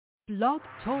Blog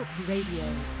Talk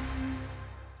Radio.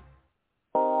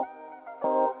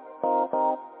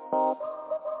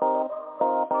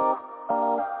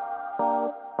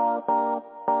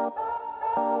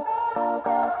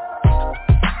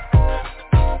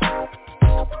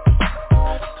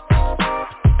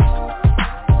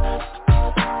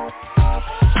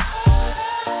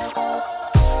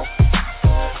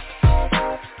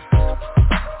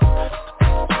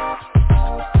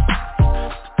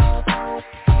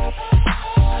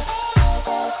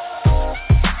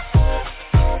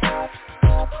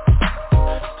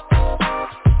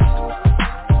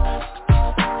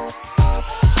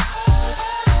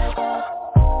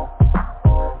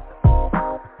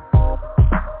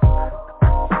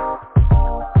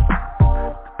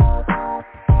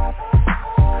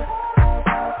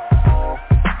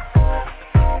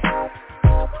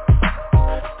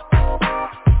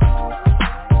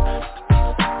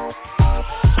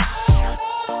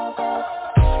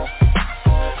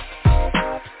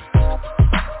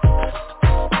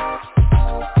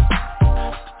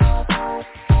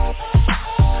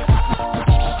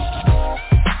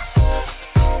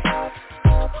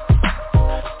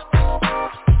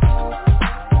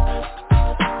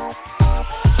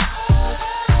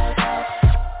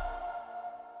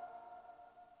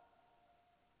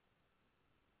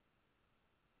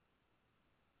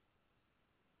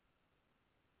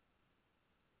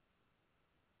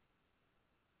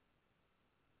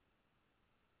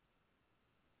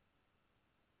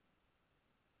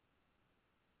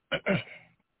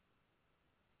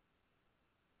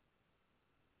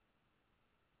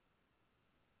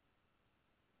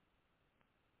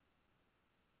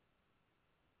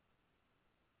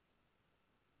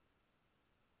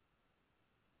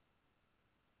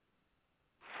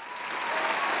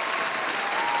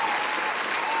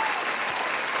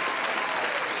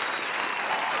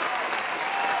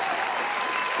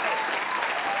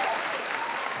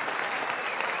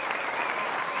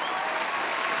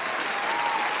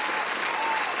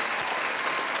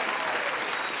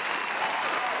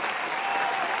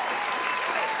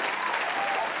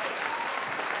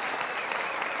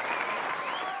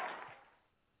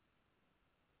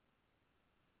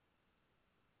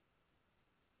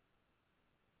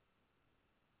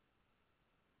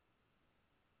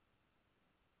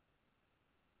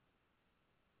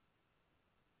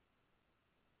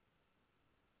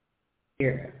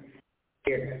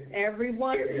 Here.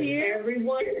 Everyone's here.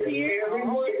 Everyone's here.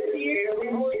 Everyone's here.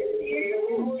 Everyone's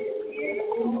here.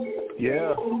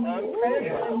 Yeah.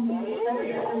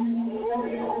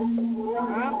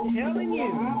 I'm telling you.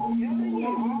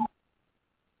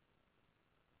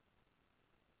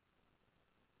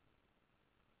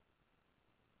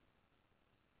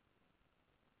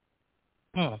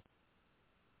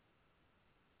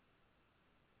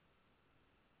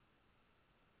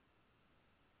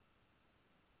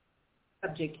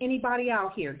 Subject. Anybody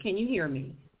out here? Can you hear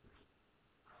me?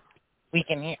 We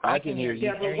can hear. I can hear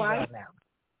you. Deborah White? Now.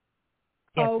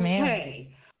 Yes, ma'am. Okay.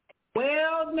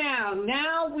 Well,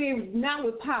 now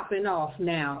we're popping off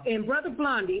now. And Brother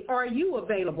Blondie, are you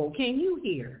available? Can you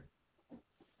hear?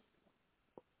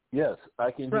 Yes, I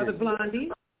can Brother hear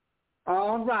Blondie?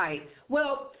 All right.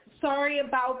 Well, sorry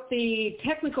about the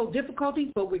technical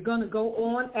difficulties, but we're going to go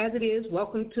on as it is.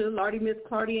 Welcome to Lardy Miss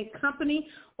Clardy and Company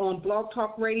on Blog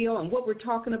Talk Radio. And what we're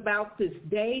talking about this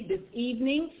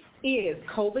evening, is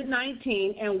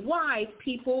COVID-19 and why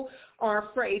people are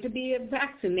afraid to be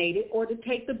vaccinated or to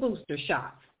take the booster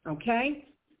shot, okay?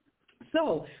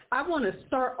 So I want to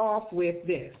start off with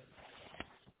this.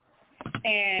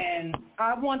 And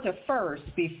I want to first,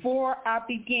 before I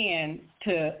begin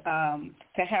to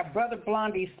have Brother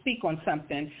Blondie speak on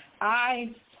something, I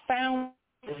found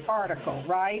this article,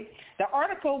 right? The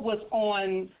article was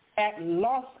at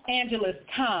Los Angeles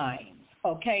Times,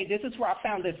 okay? This is where I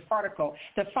found this article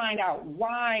to find out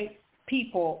why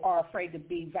people are afraid to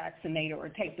be vaccinated or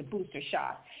take the booster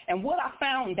shot. And what I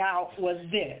found out was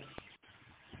this,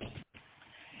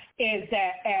 is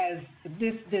that as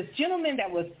this gentleman that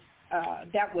was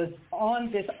on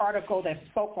this article that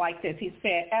spoke like this. He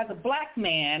said, as a black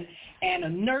man and a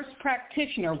nurse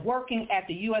practitioner working at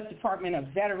the U.S. Department of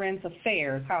Veterans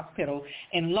Affairs Hospital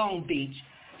in Long Beach,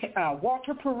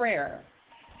 Walter Pereira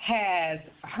has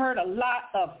heard a lot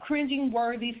of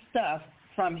cringing-worthy stuff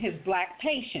from his black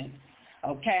patients,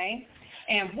 okay?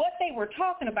 And what they were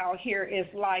talking about here is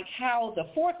like how the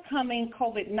forthcoming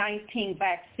COVID-19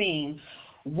 vaccine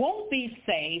won't be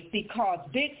safe because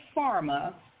Big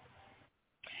Pharma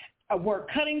were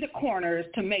cutting the corners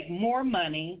to make more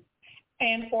money,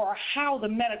 and or how the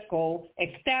medical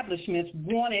establishments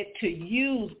wanted to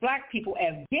use black people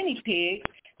as guinea pigs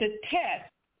to test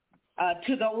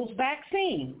to those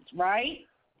vaccines, right?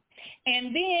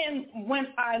 And then when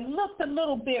I looked a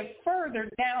little bit further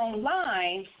down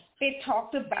line, it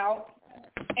talked about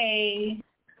a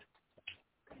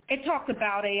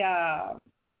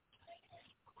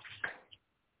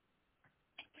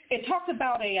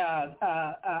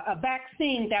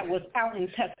vaccine that was out in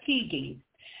Tuskegee,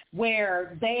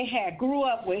 where they had grew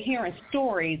up with hearing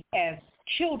stories as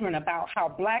children about how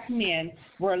black men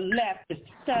were left to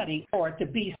study or to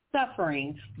be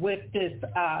suffering with this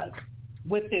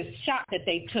shot that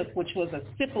they took, which was a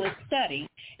syphilis study.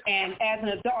 And as an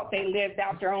adult, they lived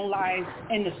out their own lives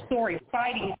in the story,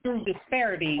 fighting through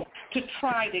disparity to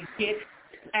try to get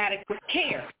adequate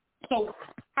care. So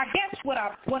I guess what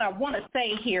I want to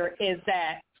say here is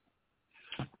that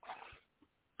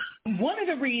one of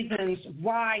the reasons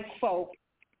why folks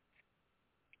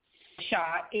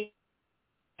shot is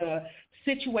a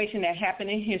situation that happened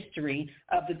in history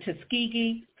of the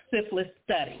Tuskegee syphilis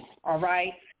study, all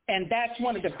right? And that's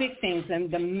one of the big things.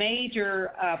 And the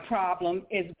major problem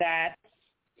is that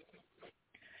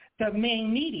the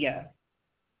main media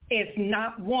is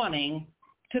not wanting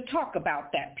to talk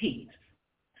about that piece.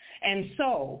 And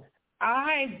so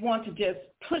I want to just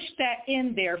push that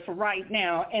in there for right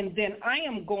now, and then I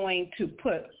am going to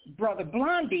put Brother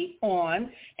Blondie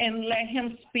on and let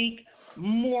him speak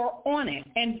more on it.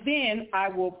 And then I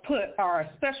will put our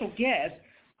special guest,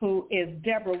 who is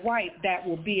Deborah White, that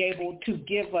will be able to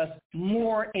give us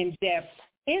more in-depth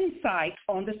insight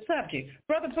on the subject.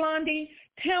 Brother Blondie,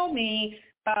 tell me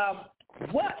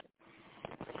what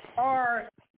are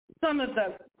some of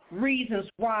the reasons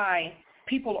why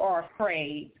people are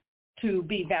afraid to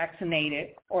be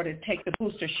vaccinated or to take the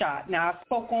booster shot. Now, I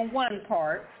spoke on one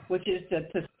part, which is the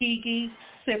Tuskegee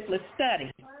syphilis study.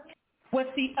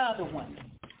 What's the other one?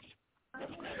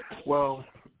 Well,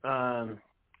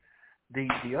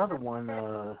 the other one,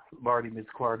 Miss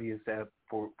Clardy, is that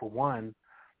for one,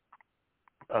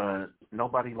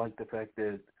 nobody liked the fact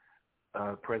that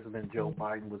President Joe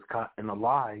Biden was caught in a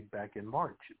lie back in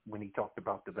March when he talked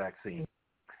about the vaccine.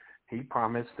 He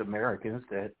promised Americans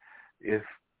that if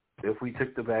we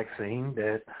took the vaccine,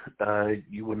 that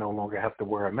you would no longer have to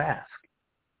wear a mask.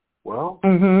 Well,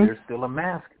 there's still a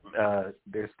mask.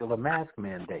 There's still a mask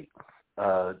mandate.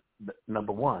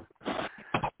 Number one.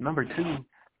 Number two,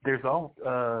 there's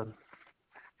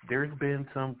been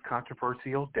some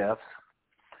controversial deaths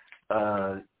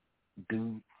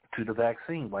due to the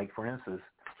vaccine. Like, for instance,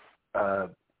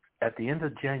 at the end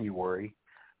of January,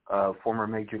 former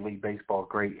Major League Baseball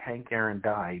great Hank Aaron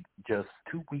died just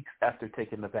 2 weeks after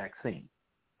taking the vaccine.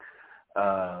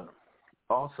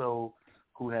 Also,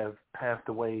 who have passed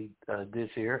away this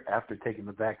year after taking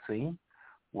the vaccine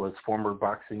was former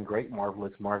boxing great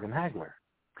Marvelous Marvin Hagler.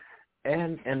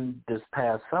 And this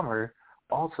past summer,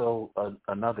 also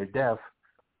another death,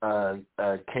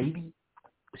 Katie,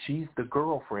 she's the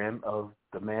girlfriend of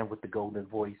the man with the golden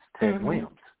voice, Ted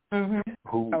Williams,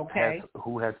 who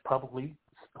has publicly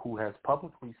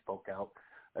spoke out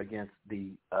against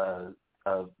the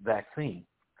vaccine.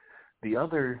 The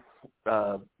other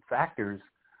factors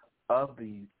of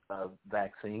the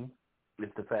vaccine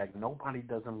is the fact nobody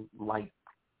doesn't like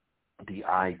the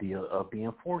idea of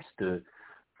being forced to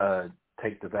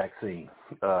take the vaccine.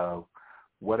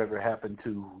 Whatever happened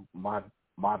to my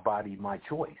body, my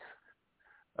choice?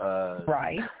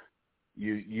 Right.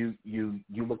 You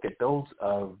look at those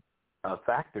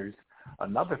factors.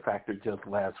 Another factor just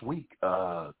last week,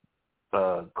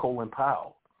 Colin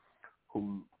Powell,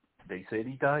 who they said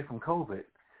he died from COVID,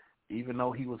 even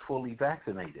though he was fully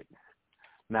vaccinated.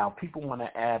 Now, people want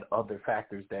to add other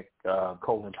factors that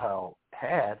Colin Powell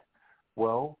had.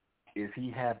 Well, if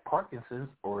he had Parkinson's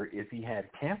or if he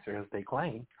had cancer, as they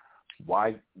claim,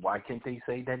 why can't they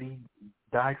say that he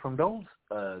died from those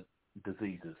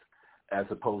diseases as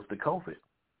opposed to COVID?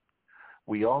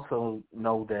 We also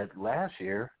know that last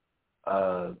year,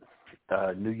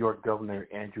 New York Governor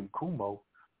Andrew Cuomo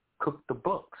cooked the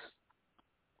books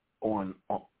on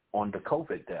the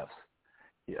COVID deaths.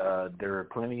 There are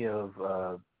plenty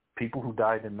of people who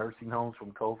died in nursing homes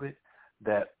from COVID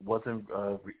that wasn't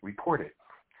reported.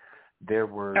 There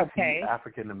were few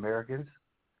African Americans.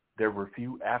 There were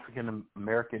few African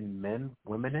American men,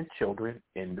 women, and children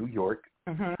in New York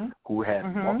who had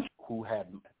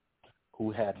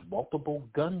multiple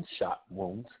gunshot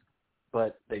wounds,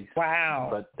 but they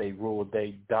ruled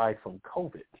they died from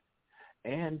COVID,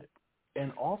 and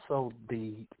also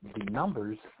the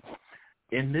numbers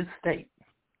in this state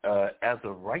as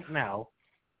of right now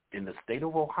in the state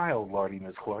of Ohio,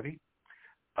 Miss Clardy,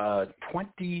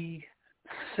 26%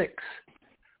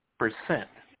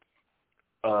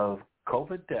 of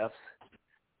COVID deaths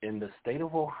the state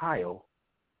of Ohio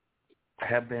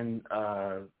have been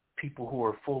people who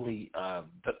are fully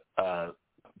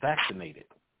vaccinated,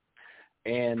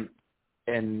 and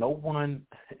no one,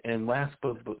 and last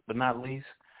but not least,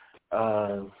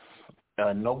 no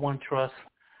one trusts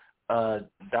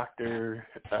Dr.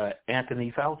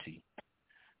 Anthony Fauci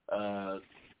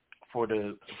for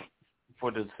the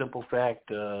simple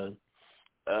fact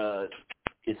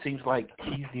it seems like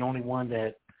he's the only one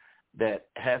that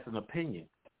has an opinion.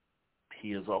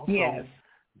 He is also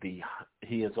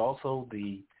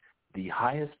the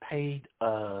highest paid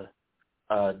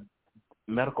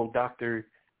medical doctor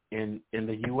in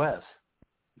the U.S.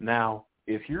 Now,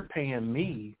 if you're paying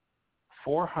me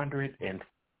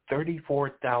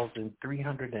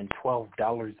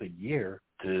 $434,312 a year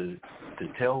to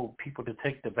tell people to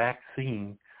take the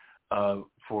vaccine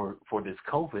for this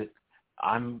COVID,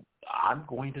 I'm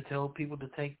going to tell people to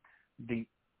take the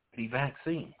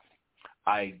vaccine.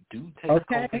 I do take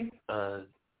COVID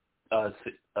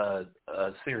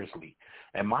seriously,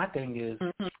 and my thing is,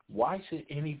 why should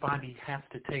anybody have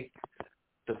to take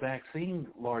the vaccine,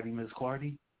 Miss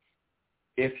Clardy,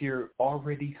 if you're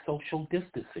already social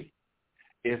distancing?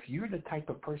 If you're the type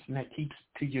of person that keeps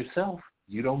to yourself,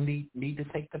 you don't need to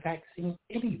take the vaccine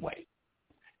anyway.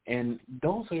 And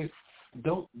those are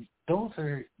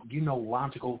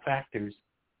logical factors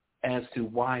as to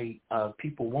why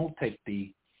people won't take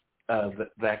the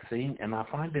vaccine. And I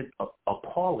find it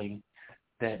appalling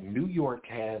that New York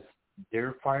has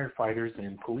their firefighters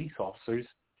and police officers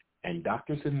and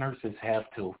doctors and nurses have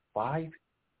till 5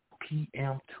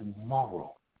 p.m.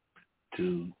 tomorrow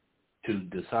to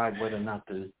decide whether or not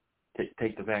to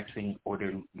take the vaccine or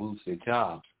to lose their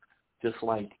jobs. Just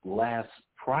like last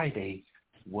Friday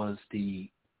was the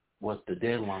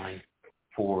deadline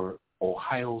for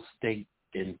Ohio State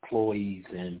employees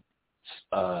and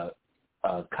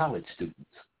college students.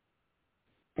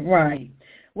 Right.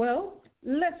 Well,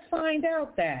 let's find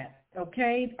out that.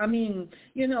 Okay, I mean,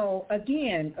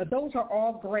 again, those are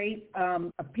all great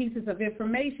pieces of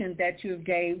information that you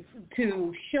gave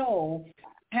to show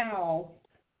how,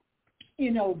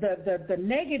 the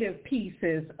negative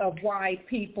pieces of why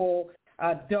people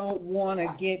don't want to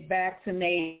get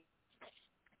vaccinated.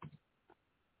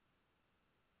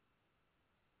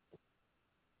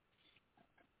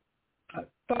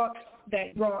 Thoughts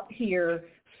that brought here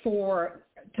to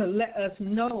let us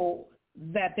know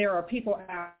that there are people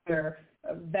out there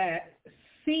that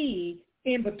see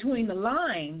in between the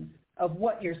lines of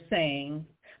what you're saying,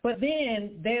 but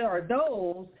then there are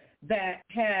those that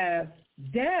have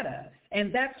data,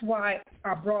 and that's why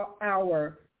I brought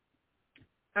our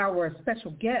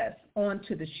special guest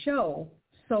onto the show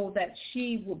so that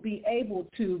she will be able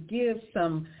to give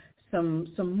some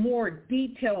more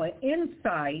detail and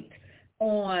insight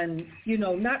on,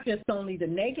 not just only the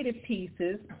negative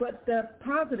pieces, but the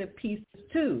positive pieces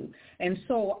too. And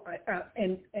so,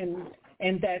 and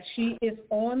that she is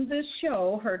on the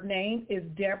show. Her name is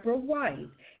Deborah White,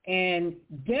 and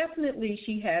definitely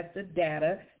she has the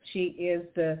data. She is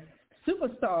the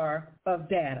superstar of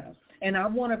data. And I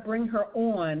want to bring her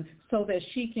on so that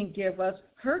she can give us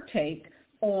her take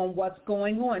on what's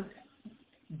going on.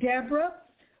 Deborah,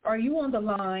 are you on the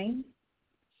line?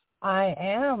 I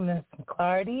am, Ms.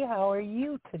 Clardy. How are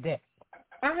you today?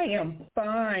 I am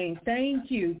fine.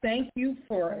 Thank you. Thank you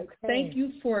for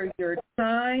your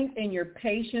time and your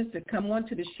patience to come on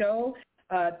to the show,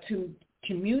 to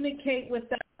communicate with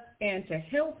us and to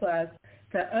help us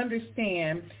to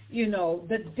understand,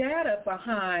 the data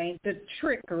behind the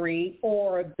trickery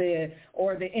or the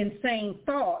insane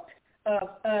thought of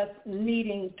us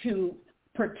needing to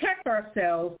protect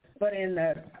ourselves, but in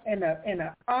an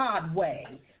odd way.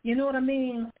 You know what I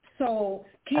mean? So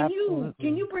can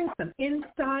you bring some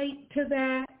insight to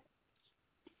that?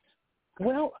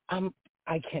 Well,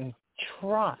 I can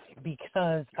try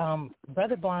because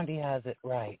Brother Blondie has it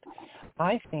right.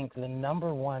 I think the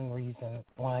number one reason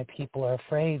why people are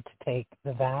afraid to take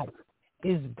the vax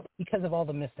is because of all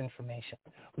the misinformation.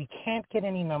 We can't get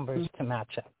any numbers to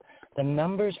match up. The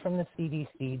numbers from the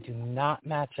CDC do not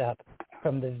match up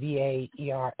from the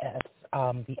VAERS,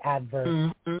 the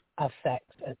adverse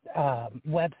effects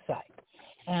website.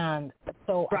 And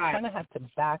so I kind of have to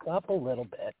back up a little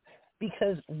bit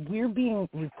because we're being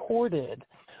reported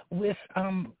with,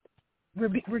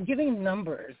 we're giving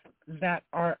numbers that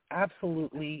are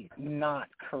absolutely not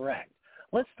correct.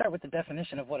 Let's start with the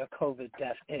definition of what a COVID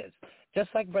death is. Just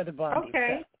like Brother Blondie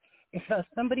said, if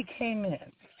somebody came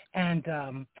in and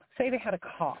say they had a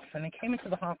cough and they came into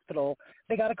the hospital,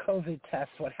 they got a COVID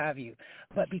test, what have you.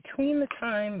 But between the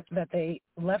time that they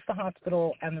left the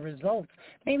hospital and the results,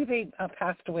 maybe they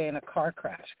passed away in a car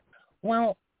crash.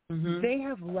 Well, they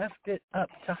have left it up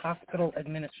to hospital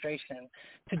administration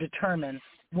to determine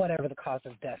whatever the cause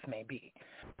of death may be.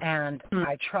 And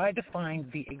I tried to find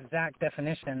the exact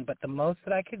definition, but the most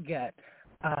that I could get,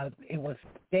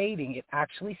 it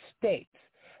actually states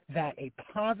that a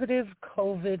positive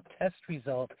COVID test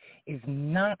result is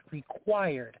not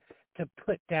required to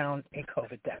put down a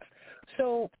COVID death.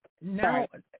 So now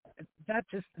that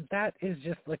is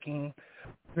just looking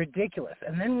ridiculous.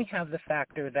 And then we have the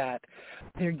factor that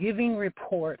they're giving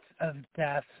reports of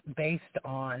deaths based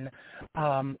on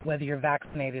whether you're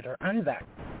vaccinated or unvaccinated.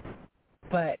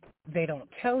 But they don't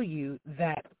tell you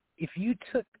that if you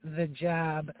took the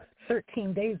jab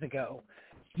 13 days ago,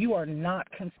 you are not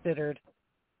considered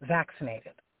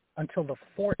vaccinated until the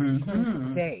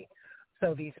 14th day.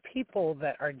 So these people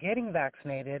that are getting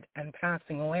vaccinated and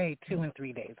passing away 2 and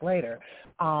 3 days later,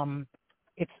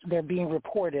 they're being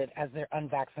reported as their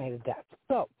unvaccinated deaths.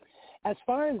 So as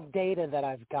far as data that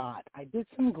I've got, I did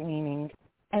some gleaning,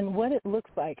 and what it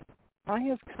looks like, I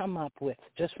have come up with,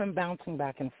 just from bouncing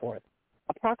back and forth,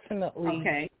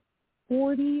 approximately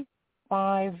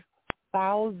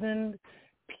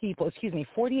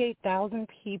 48,000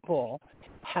 people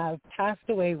have passed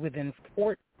away within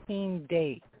 14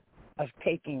 days of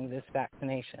taking this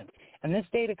vaccination. And this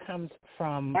data comes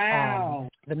from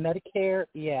the Medicare,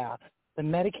 the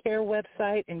Medicare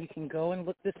website, and you can go and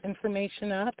look this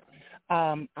information up.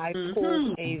 I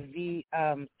pulled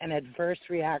an adverse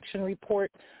reaction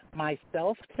report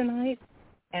myself tonight,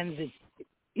 and the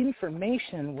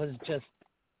information was just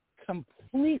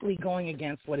completely going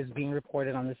against what is being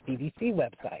reported on the CDC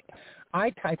website.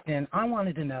 I typed in, I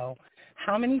wanted to know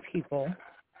how many people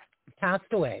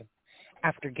passed away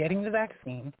after getting the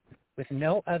vaccine with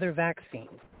no other vaccine.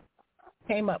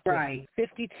 Came up with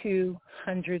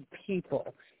 5,200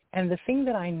 people. And the thing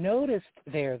that I noticed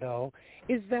there, though,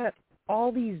 is that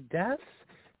all these deaths,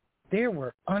 there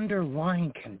were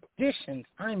underlying conditions.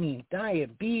 I mean,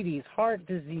 diabetes, heart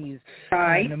disease,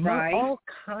 all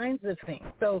kinds of things.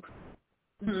 So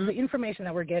the information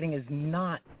that we're getting is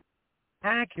not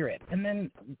accurate. And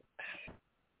then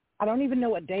I don't even know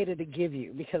what data to give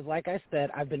you because, like I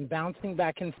said, I've been bouncing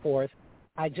back and forth.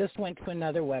 I just went to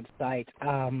another website.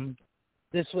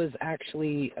 This was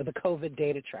actually the COVID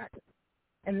data tracker.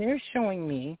 And they're showing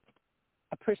me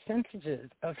percentages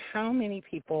of how many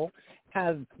people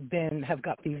have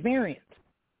got the variant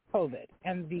COVID.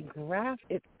 And the graph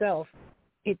itself,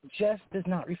 it just does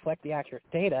not reflect the accurate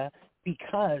data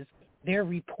because they're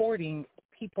reporting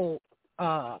people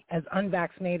as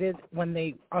unvaccinated when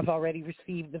they have already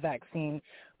received the vaccine.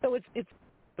 So it's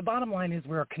the bottom line is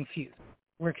we're confused.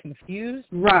 We're confused.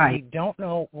 Right. We don't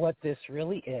know what this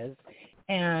really is.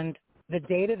 And the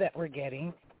data that we're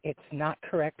getting, it's not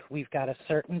correct. We've got a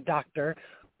certain doctor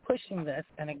pushing this.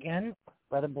 And again,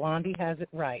 Brother Blondie has it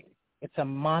right. It's a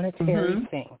monetary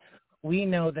thing. We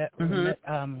know that,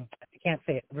 I can't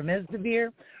say it,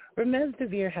 Remdesivir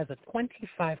has a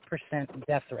 25%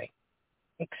 death rate.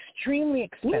 Extremely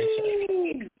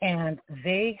expensive. And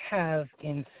they have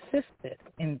insisted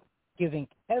in giving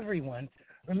everyone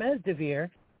Remdesivir,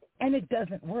 and it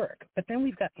doesn't work. But then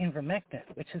we've got ivermectin,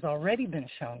 which has already been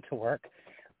shown to work,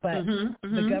 but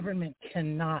the government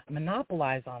cannot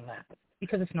monopolize on that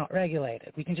because it's not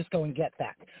regulated. We can just go and get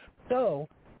that. So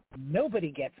nobody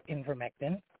gets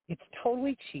ivermectin. It's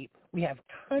totally cheap. We have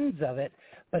tons of it,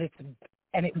 but it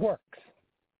works.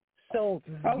 So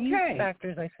these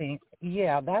factors, I think,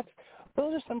 those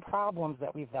are some problems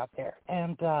that we've got there.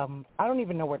 And I don't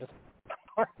even know where to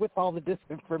start with all the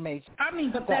disinformation. I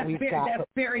mean, but that's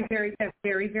very, very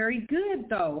good,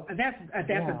 though. That's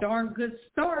a darn good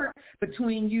start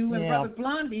between you and Brother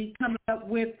Blondie coming up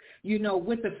with,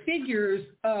 with the figures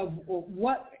of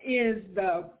what is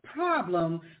the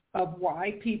problem of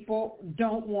why people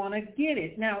don't want to get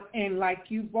it. Now, and like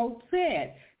you both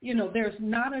said, there's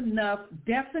not enough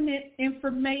definite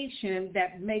information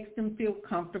that makes them feel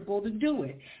comfortable to do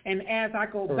it. And as I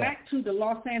go back to the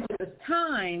Los Angeles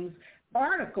Times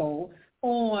article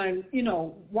on,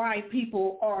 why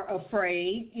people are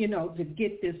afraid, to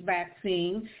get this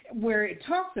vaccine, where it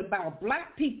talks about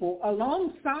black people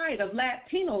alongside of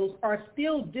Latinos are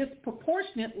still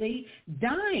disproportionately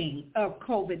dying of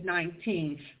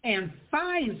COVID-19. And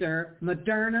Pfizer,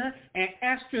 Moderna, and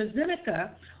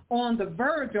AstraZeneca on the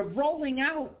verge of rolling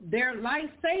out their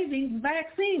life-saving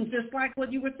vaccines, just like what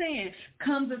you were saying,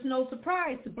 comes as no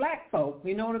surprise to black folk.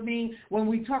 You know what I mean? When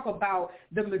we talk about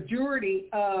the majority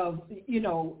of,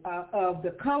 of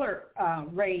the color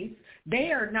race,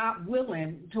 they are not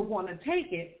willing to want to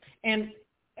take it. And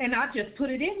I just put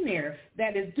it in there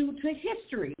that is due to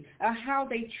history, how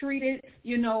they treated,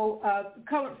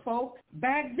 colored folk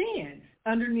back then.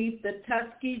 underneath the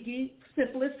Tuskegee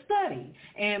syphilis study.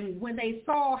 And when they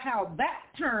saw how that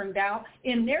turned out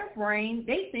in their brain,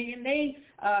 they think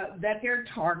that they're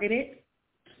targeted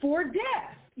for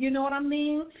death. You know what I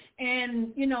mean?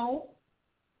 And,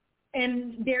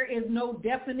 and there is no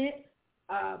definite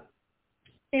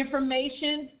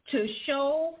information to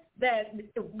show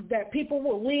that people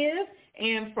will live.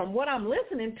 And from what I'm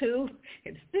listening to,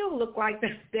 it still looks like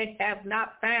they have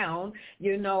not found,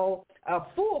 a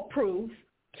foolproof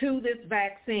to this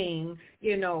vaccine,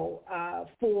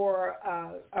 for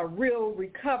a real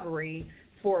recovery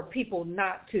for people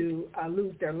not to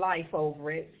lose their life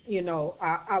over it.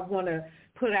 I want to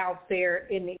put out there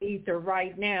in the ether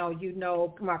right now,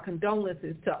 my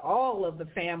condolences to all of the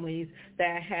families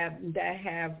that have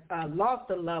lost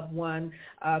a loved one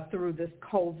through this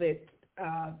COVID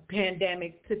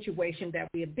pandemic situation that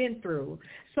we have been through.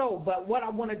 So, but what I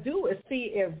want to do is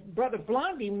see if Brother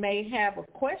Blondie may have a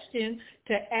question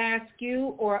to ask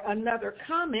you or another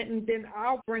comment, and then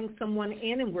I'll bring someone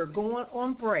in and we're going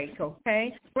on break,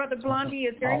 okay? Brother Blondie,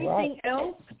 is there anything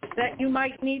else that you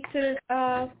might need to,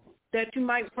 that you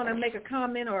might want to make a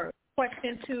comment or a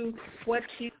question to what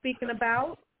she's speaking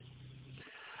about?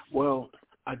 Well,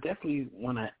 I definitely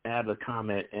want to add a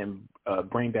comment and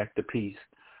bring back the piece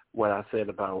what I said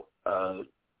about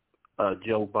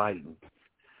Joe Biden.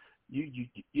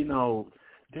 You know,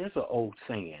 there's an old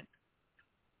saying,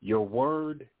 your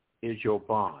word is your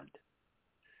bond.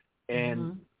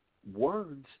 And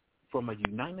words from a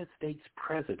United States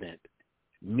president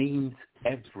means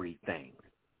everything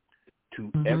to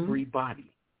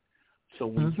everybody. So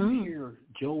when you hear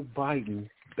Joe Biden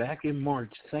back in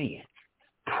March saying,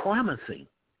 promising,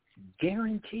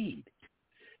 guaranteed,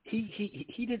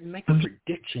 he didn't make a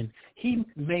prediction. He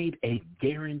made a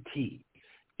guarantee.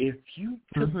 If you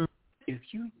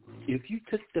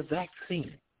took the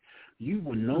vaccine, you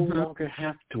will no longer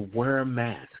have to wear a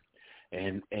mask.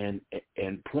 And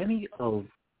plenty of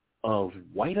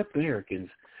white Americans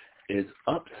is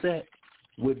upset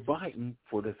with Biden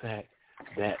for the fact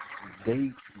that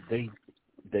they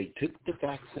took the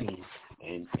vaccine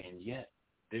and yet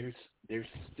there's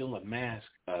still a mask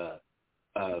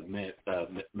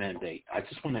mandate. I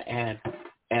just want to add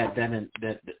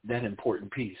that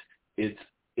important piece.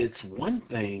 It's one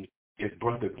thing if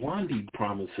Brother Blondie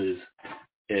promises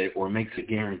or makes a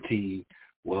guarantee.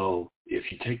 Well,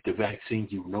 if you take the vaccine,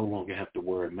 you no longer have to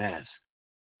wear a mask.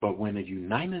 But when a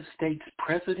United States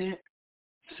president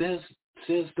says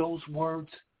those words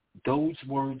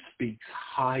speaks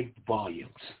high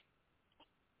volumes.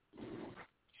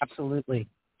 Absolutely.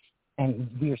 And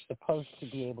we're supposed to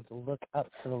be able to look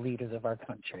up to the leaders of our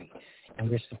country, and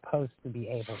we're supposed to be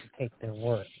able to take their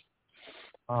word.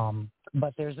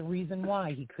 But there's a reason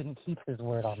why he couldn't keep his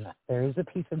word on that. There is a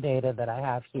piece of data that I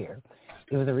have here.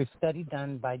 It was a study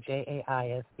done by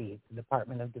JAISC, the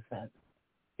Department of Defense,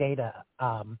 a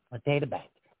data bank.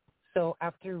 So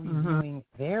after reviewing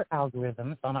their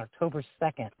algorithms on October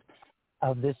 2nd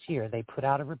of this year, they put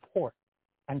out a report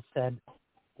and said,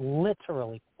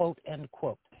 literally, quote, end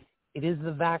quote, it is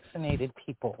the vaccinated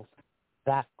people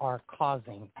that are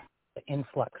causing the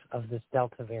influx of this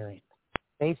Delta variant.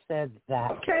 They said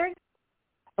that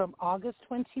from August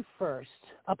 21st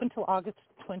up until August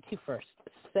 21st,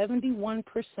 71%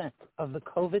 of the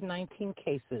COVID-19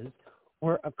 cases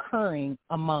were occurring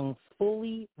among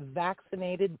fully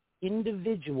vaccinated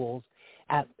individuals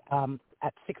at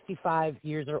 65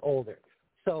 years or older.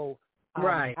 So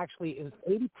actually it was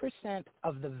 80%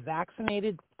 of the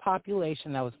vaccinated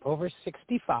population that was over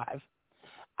 65.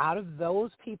 Out of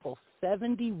those people,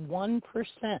 71%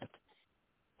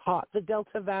 caught the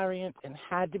Delta variant and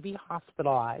had to be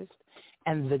hospitalized,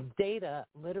 and the data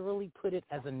literally put it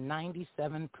as a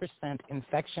 97%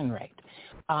 infection rate.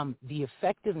 The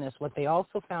effectiveness, what they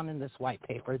also found in this white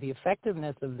paper, the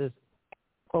effectiveness of this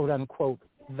quote-unquote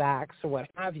vax or what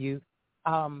have you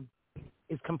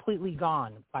is completely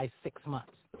gone by 6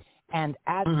 months. And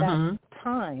at that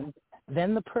time,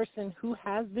 then the person who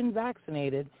has been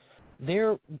vaccinated,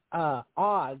 their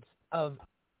odds of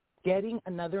getting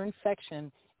another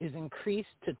infection is increased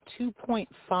to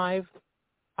 2.5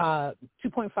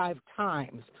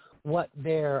 times what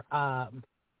their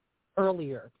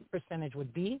earlier percentage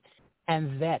would be,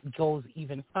 and that goes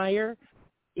even higher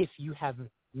if you have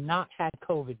not had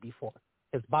COVID before.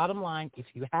 Because bottom line, if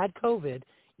you had COVID,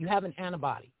 you have an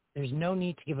antibody. There's no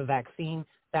need to give a vaccine.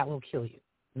 That will kill you.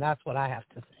 And that's what I have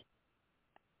to say.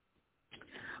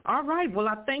 All right. Well,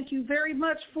 I thank you very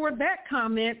much for that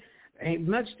comment. Ain't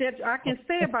much that I can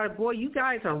say about it. Boy, you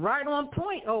guys are right on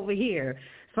point over here.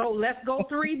 So let's go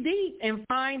 3 deep and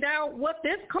find out what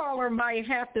this caller might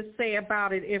have to say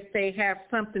about it if they have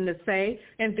something to say,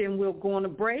 and then we'll go on a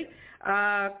break.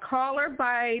 Caller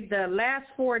by the last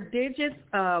 4 digits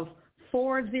of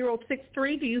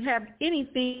 4063, do you have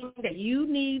anything that you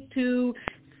need to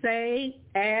say,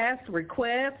 ask,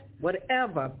 request,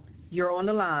 whatever? You're on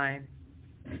the line.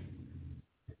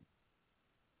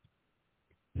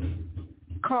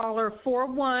 Caller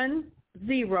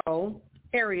 410,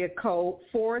 area code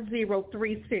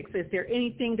 4036. Is there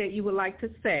anything that you would like to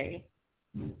say?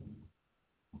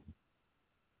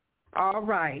 All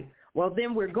right. Well,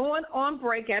 then we're going on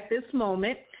break at this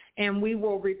moment, and we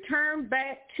will return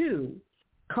back to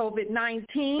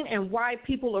COVID-19 and why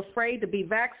people are afraid to be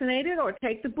vaccinated or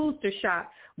take the booster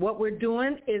shot. What we're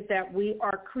doing is that we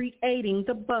are creating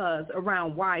the buzz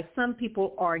around why some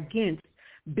people are against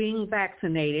being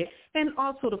vaccinated, and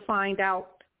also to find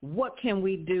out what can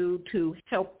we do to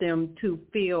help them to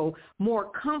feel more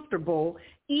comfortable,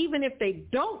 even if they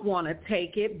don't want to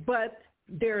take it, but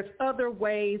there's other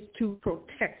ways to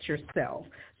protect yourself.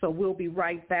 So we'll be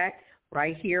right back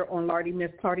right here on Lardy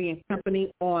Miss Clardy and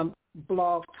Company on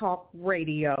Blog Talk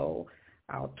Radio.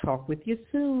 I'll talk with you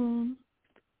soon.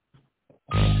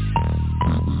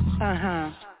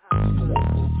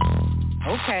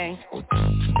 Okay.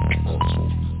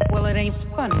 Well, it ain't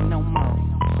funny no more.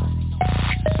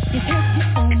 You text me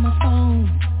on my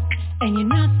phone, and you're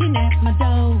knocking at my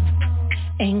door.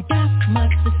 Ain't got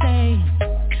much to say,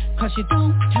 'cause you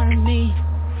don't turn me.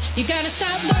 You gotta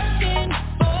stop lurking,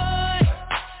 boy.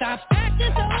 Stop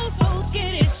acting so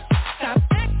skittish. Stop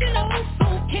acting so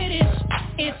kiddish.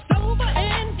 It's over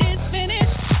and it's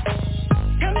finished.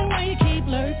 Tell me why you keep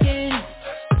lurking.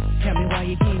 Tell me why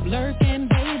you keep lurking,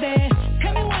 baby.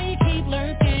 Tell me why you keep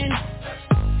lurking.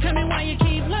 Tell me why you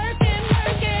keep lurking.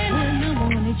 When I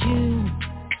wanted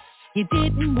you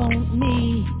didn't want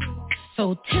me.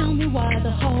 So tell me why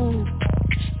the hope,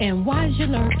 and why's you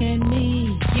lurking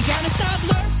me? You gotta stop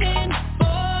lurking,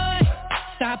 boy.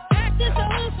 Stop acting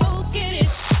so kiddish.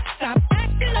 Stop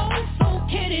acting so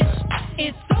kiddish.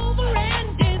 It's over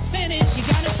and it's finished. You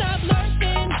gotta stop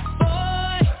lurking,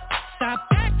 boy. Stop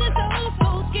acting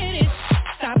so kiddish.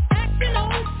 Stop acting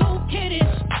so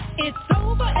kiddish. It's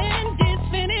over and it's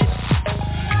finished.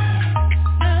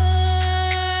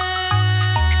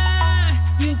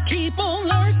 You keep on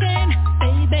lurking,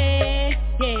 baby,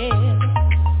 yeah.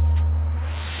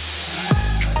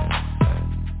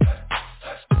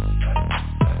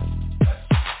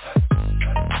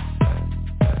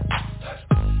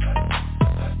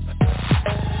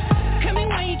 Tell me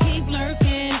why you keep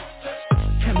lurking.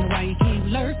 Tell me why you keep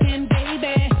lurking,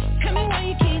 baby. Tell me why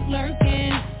you keep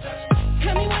lurking.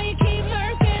 Tell me why you keep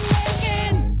lurking,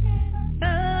 lurking.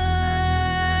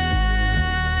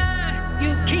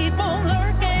 You keep on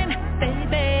lurking,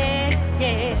 baby,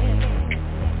 yeah.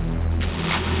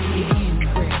 You're in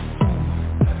red phone,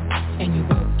 and you're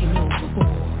working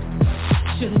overboard.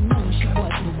 Should've known she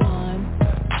wasn't the one,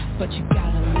 but you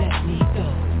gotta let me go.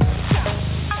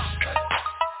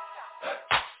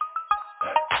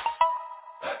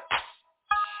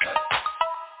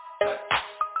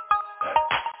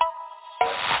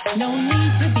 No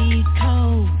need to be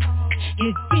cold,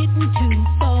 you're getting too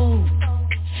bold.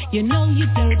 You know you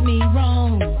did me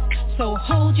wrong, so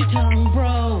hold your tongue,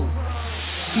 bro.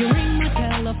 You ring my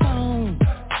telephone,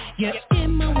 you're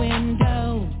in my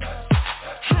window,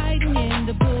 hiding in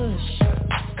the bush,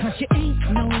 'cause you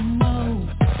ain't no more.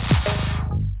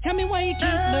 Tell me why you keep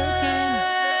lurking.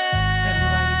 Tell me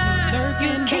why you keep lurking.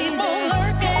 You keep on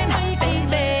lurking,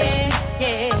 baby,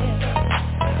 yeah.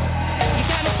 You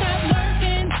gotta stop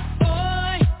lurking,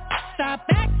 boy. Stop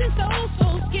acting so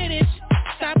skittish.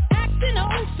 Stop acting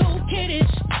so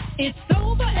kiddish. It's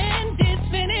over and it's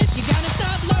finished. You gotta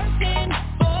stop lurking,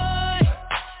 boy.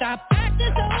 Stop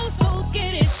acting so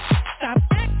skittish. Stop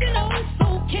acting so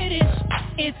kiddish.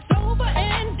 It's over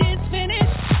and it's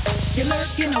finished. You're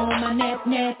lurking on my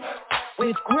net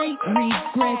with great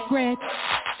regret.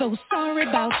 So sorry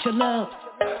about your love.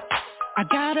 I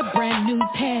got a brand new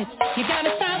pet. You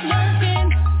gotta stop lurking,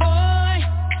 boy.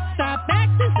 Stop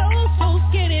acting so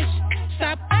skittish.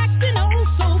 Stop acting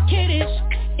so kiddish.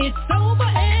 It's over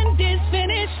and it's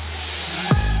finished.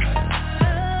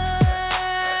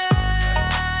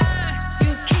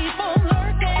 You keep on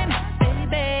lurking,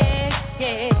 baby,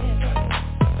 yeah.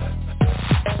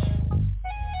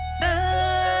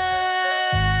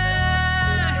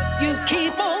 You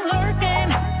keep on lurking,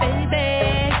 baby,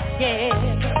 yeah.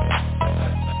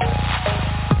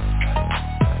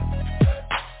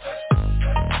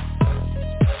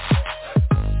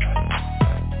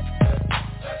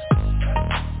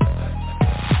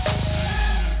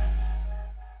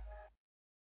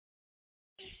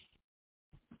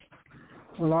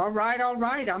 Well, all right.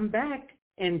 I'm back.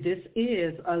 And this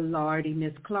is Alardi,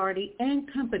 Miss Clardy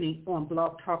and Company on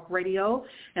Blog Talk Radio.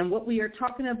 And what we are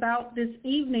talking about this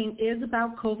evening is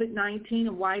about COVID-19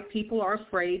 and why people are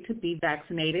afraid to be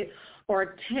vaccinated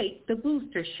or take the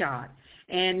booster shot.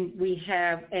 And we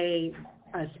have a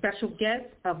special guest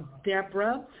of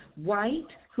Deborah White,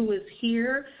 who is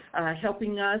here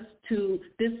helping us to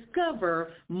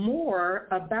discover more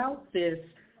about this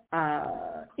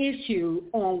issue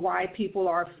on why people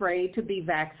are afraid to be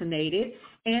vaccinated.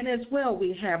 And as well,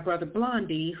 we have Brother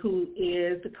Blondie, who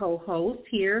is the co-host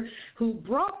here, who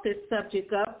brought this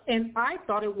subject up, and I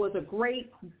thought it was a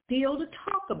great deal to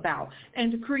talk about and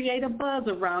to create a buzz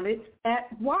around it at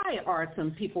why are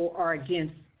some people are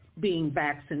against being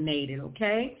vaccinated,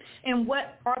 okay? And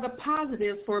what are the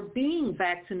positives for being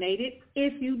vaccinated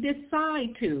if you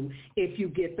decide to, if you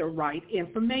get the right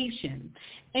information.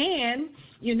 And,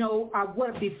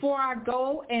 before I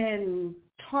go and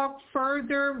talk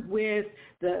further with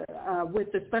the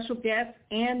special guest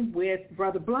and with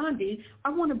Brother Blondie, I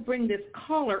want to bring this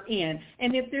caller in.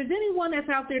 And if there's anyone that's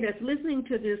out there that's listening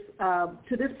to this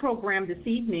program this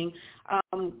evening,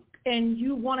 and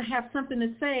you want to have something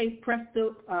to say, press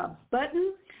the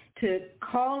button to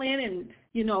call in and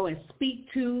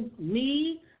speak to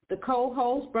me, the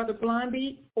co-host, Brother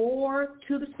Blondie, or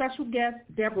to the special guest,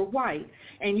 Deborah White.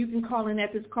 And you can call in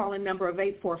at this call-in number of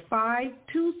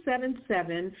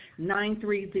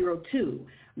 845-277-9302.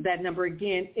 That number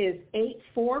again is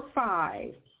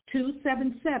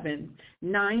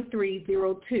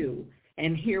 845-277-9302.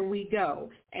 And here we go.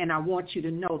 And I want you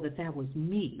to know that was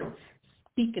me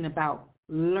speaking about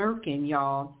lurking,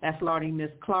 y'all. That's Lardy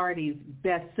Miss Clardy's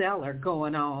bestseller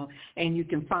going on. And you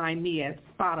can find me at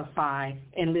Spotify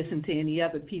and listen to any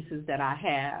other pieces that I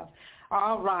have.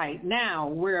 All right, now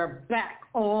we're back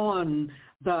on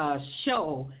the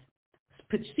show.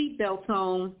 Put your seatbelts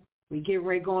on. We get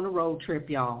ready to go on a road trip,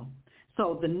 y'all.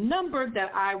 So the number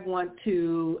that I want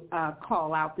to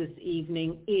call out this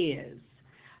evening is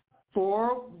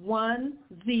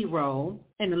 410,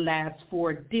 and the last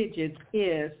four digits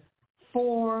is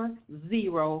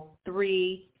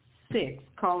 4036.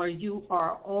 Caller, you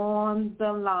are on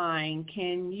the line.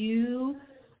 Can you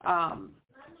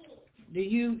do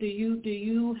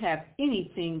you have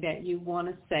anything that you want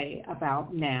to say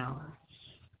about now?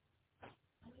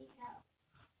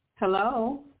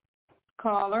 Hello,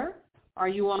 caller, are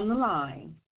you on the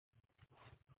line?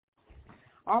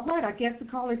 All right, I guess the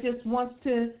caller just wants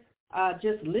to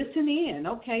just listen in.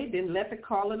 Okay, then let the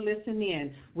caller listen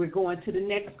in. We're going to the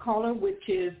next caller, which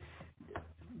is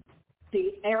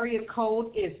the area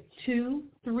code is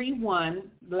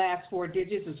 231. Last four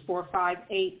digits is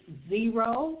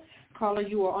 4580. Caller,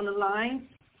 you are on the line.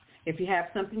 If you have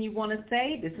something you want to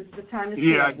say, this is the time to say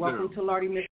it. Welcome to Lardy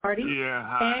Miss Clardy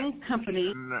and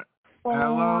Company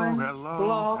on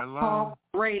Blog Talk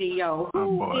Radio.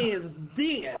 Who is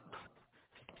this?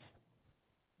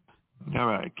 All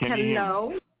right. Can you hear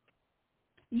me?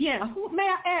 Yeah. May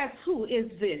I ask who is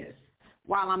this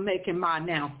while I'm making my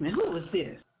announcement? Who is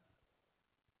this?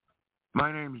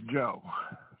 My name's Joe.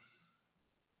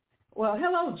 Well,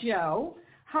 hello, Joe.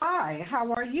 Hi.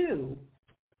 How are you?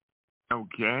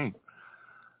 Okay.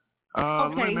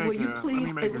 Okay. Will you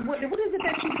please? What is it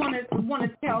that you want to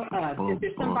tell us? Is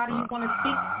there somebody you want to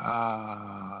speak?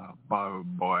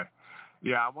 Boy.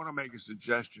 Yeah, I want to make a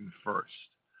suggestion first.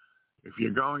 If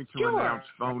you're going to announce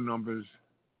phone numbers,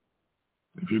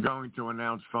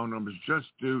 just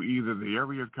do either the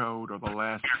area code or the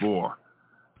last four.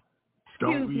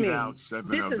 Don't read out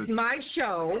seven of the... This is my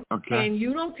show, and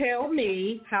you don't tell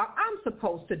me how I'm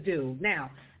supposed to do. Now,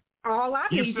 all I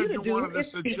need you to do is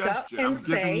speak up and I'm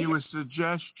giving you a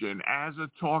suggestion as a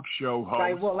talk show host.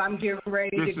 Right, well, I'm getting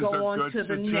ready to go on to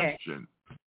the next.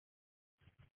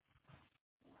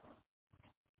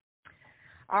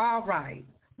 All right.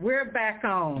 We're back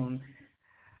on.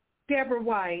 Deborah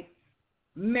White,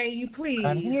 may you please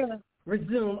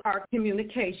resume our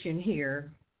communication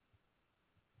here?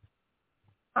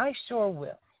 I sure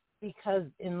will, because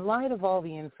in light of all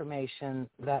the information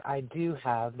that I do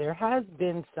have, there has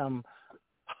been some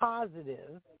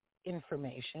positive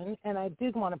information, and I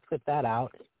did want to put that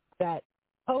out, that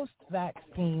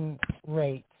post-vaccine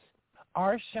rates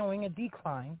are showing a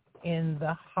decline in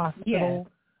the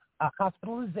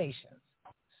hospitalizations.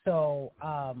 So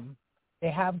they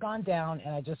have gone down,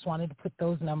 and I just wanted to put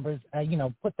those numbers,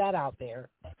 put that out there,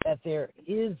 that there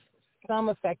is some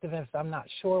effectiveness. I'm not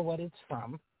sure what it's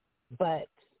from, but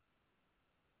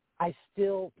I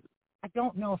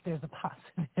don't know if there's a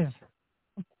positive.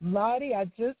 Lottie, I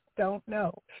just don't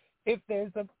know if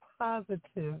there's a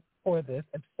positive for this,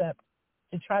 except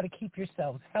to try to keep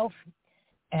yourselves healthy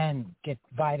and get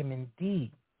vitamin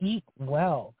D. Eat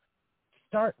well.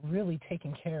 Start really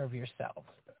taking care of yourself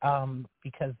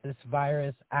because this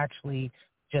virus actually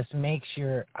just makes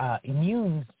your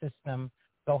immune system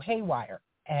go haywire,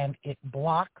 and it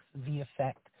blocks the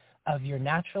effect of your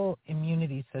natural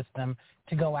immunity system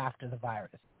to go after the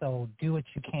virus. So do what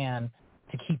you can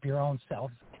to keep your own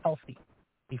self healthy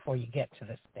before you get to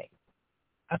this state.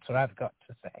 That's what I've got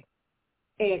to say.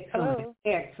 Excellent,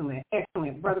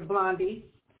 excellent. Brother Blondie,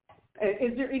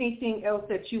 is there anything else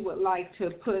that you would like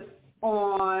to put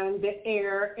on the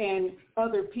air and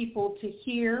other people to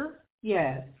hear?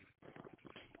 Yes.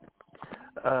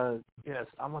 Yes,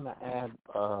 I'm going to add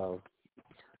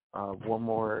one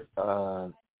more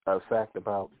fact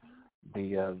about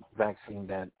the vaccine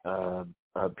that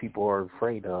people are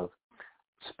afraid of,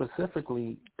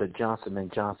 specifically the Johnson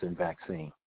 & Johnson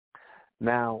vaccine.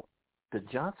 Now, the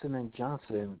Johnson &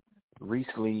 Johnson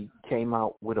recently came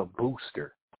out with a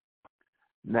booster.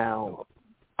 Now,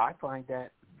 I find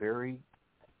that very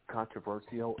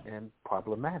controversial and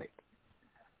problematic.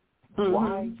 Mm-hmm.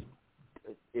 Why?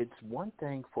 It's one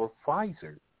thing for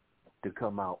Pfizer to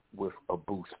come out with a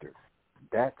booster.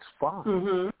 That's fine.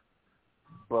 Mm-hmm.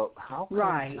 But how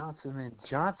come Johnson &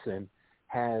 Johnson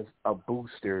has a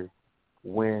booster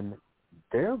when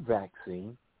their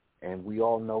vaccine, and we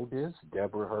all know this,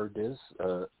 Deborah heard this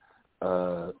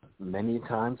many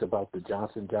times about the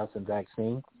Johnson & Johnson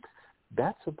vaccine,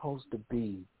 that's supposed to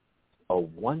be a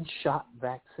one-shot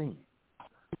vaccine.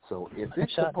 So if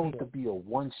it's supposed to be a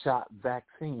one-shot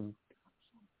vaccine,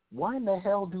 why in the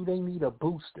hell do they need a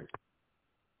booster?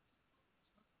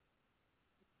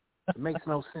 It makes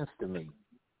no sense to me.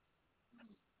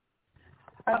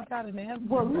 I got an answer.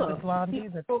 Well, look.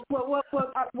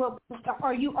 Well,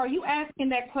 are you asking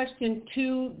that question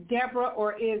to Deborah,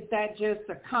 or is that just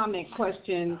a comment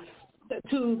question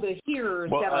to the hearers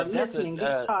that are listening?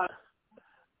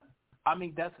 I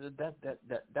mean,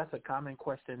 that's a common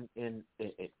question in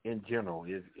general.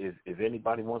 If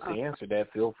anybody wants to answer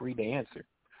that, feel free to answer.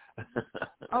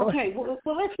 Okay. Well,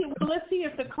 let's see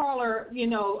if the caller,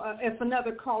 if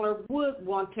another caller would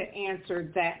want to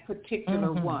answer that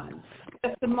particular one.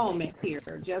 Just a moment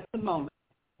here. Just a moment.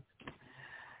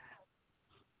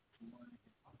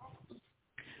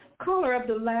 Caller of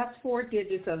the last four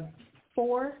digits of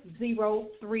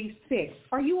 4036.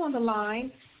 Are you on the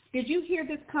line? Did you hear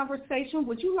this conversation?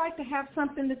 Would you like to have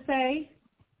something to say?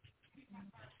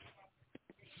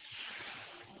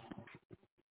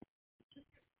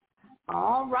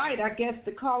 All right. I guess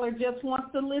the caller just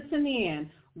wants to listen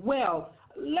in. Well,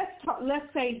 let's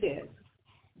say this,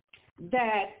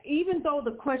 that even though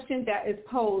the question that is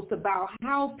posed about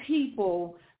how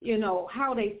people,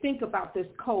 how they think about this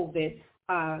COVID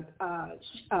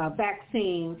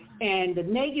vaccine and the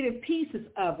negative pieces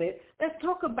of it, let's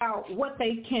talk about what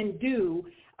they can do.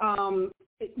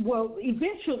 Well,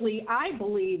 eventually, I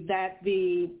believe that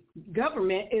the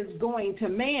government is going to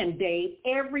mandate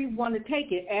everyone to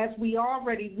take it. As we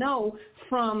already know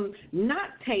from not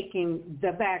taking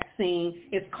the vaccine,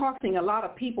 it's costing a lot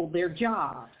of people their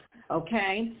jobs.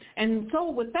 Okay? And so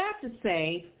with that to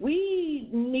say, we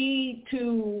need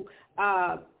to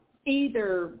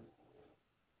either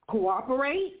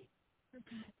cooperate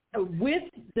with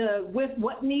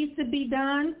what needs to be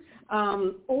done,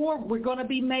 or we're going to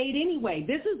be made anyway.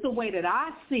 This is the way that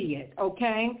I see it,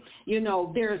 okay?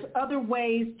 There's other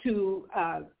ways to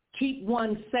keep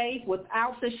one safe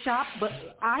without the shot, but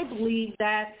I believe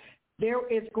that there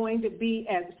is going to be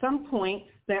at some point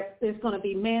that it's going to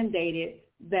be mandated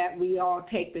that we all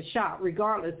take the shot,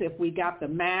 regardless if we got the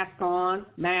mask on,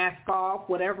 mask off,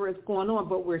 whatever is going on,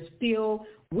 but we're still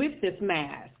with this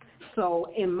mask.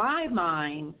 So in my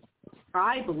mind,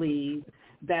 I believe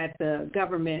that the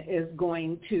government is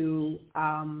going to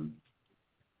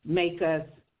make us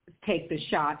take the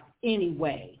shot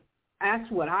anyway. That's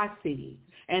what I see.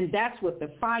 And that's what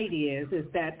the fight is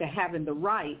that they're having the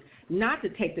right not to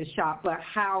take the shot, but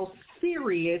how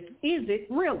serious is it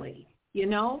really?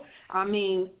 I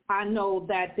mean, I know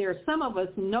that some of us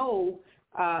know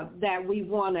that we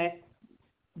want to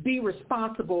be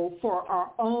responsible for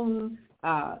our own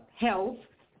health,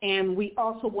 and we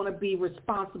also want to be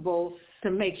responsible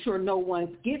to make sure no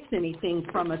one gets anything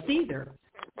from us either.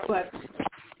 But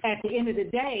at the end of the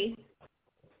day,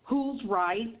 who's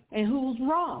right and who's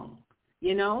wrong,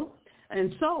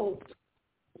 And so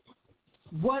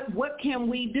what can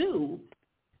we do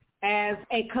as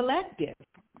a collective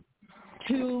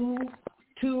to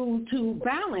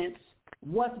balance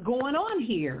what's going on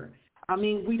here? I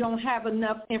mean, we don't have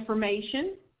enough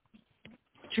information.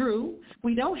 True,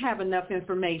 we don't have enough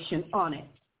information on it.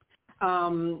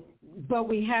 but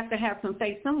we have to have some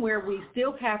faith somewhere. We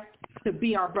still have to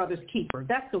be our brother's keeper.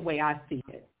 That's the way I see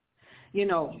it. You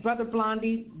know, Brother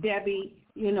Blondie, Debbie,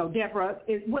 you know, Deborah,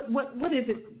 what is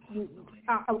it?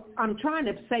 I'm trying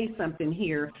to say something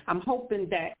here. I'm hoping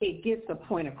that it gets a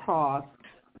point across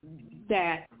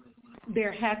that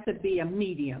there has to be a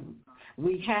medium.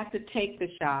 We have to take the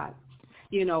shot,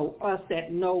 you know, us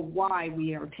that know why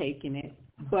we are taking it.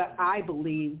 But I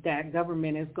believe that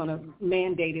government is going to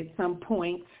mandate at some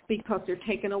point because they're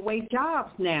taking away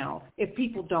jobs now if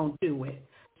people don't do it.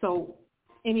 So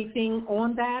anything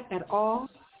on that at all?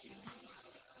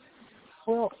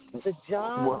 Well, the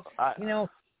job, you know.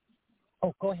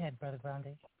 Oh, go ahead, Brother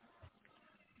Grande.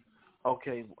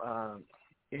 Okay.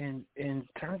 In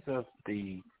terms of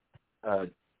the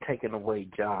taking away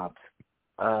jobs,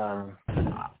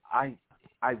 I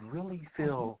really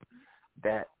feel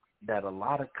that a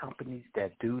lot of companies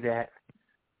that do that,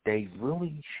 they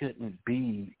really shouldn't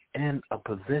be in a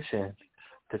position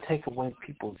to take away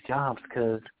people's jobs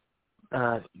because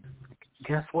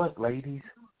guess what, ladies?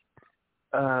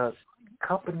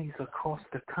 Companies across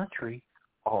the country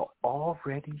are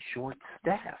already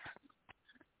short-staffed.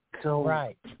 So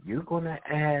right. You're going to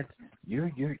add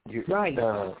you're right.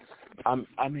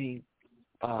 I mean,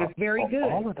 that's very good.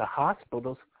 All of the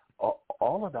hospitals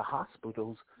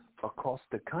across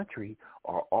the country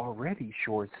are already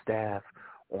short-staffed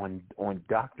on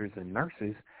doctors and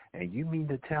nurses, and you mean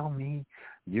to tell me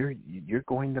you're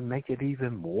going to make it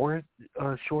even more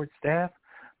short-staffed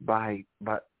by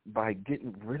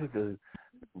getting rid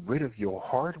of your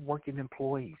hard-working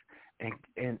employees?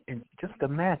 And just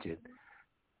imagine,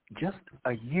 just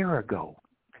a year ago,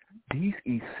 these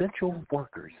essential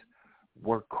workers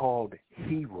were called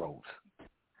heroes.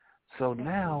 So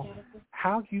now,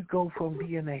 how you go from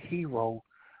being a hero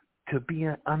to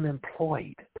being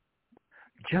unemployed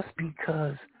just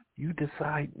because you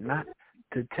decide not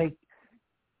to take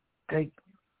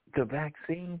the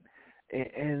vaccine?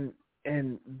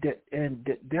 And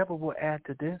Deborah will add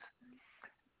to this.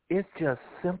 It's just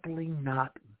simply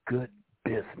not good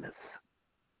business.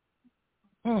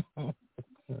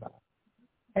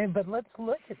 Hey, but let's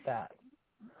look at that.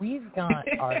 We've got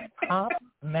our top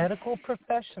medical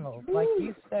professionals, like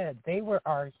you said, they were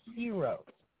our heroes,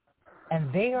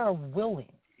 and they are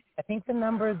willing. I think the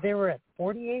number, they were at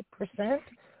 48%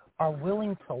 are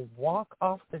willing to walk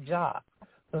off the job.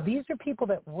 So these are people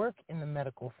that work in the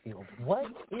medical field. What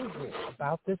is it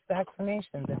about this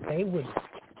vaccination that they would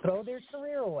throw their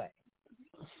career away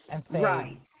and say,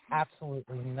 right.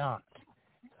 Absolutely not?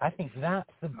 I think that's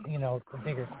the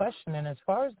bigger question. And as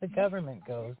far as the government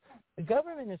goes, the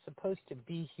government is supposed to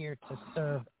be here to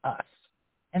serve us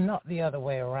and not the other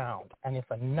way around. And if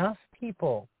enough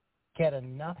people get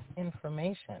enough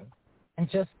information and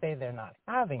just say they're not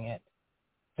having it,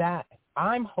 that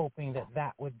I'm hoping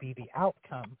that would be the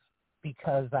outcome,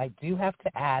 because I do have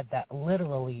to add that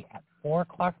literally at 4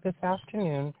 o'clock this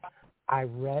afternoon, I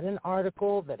read an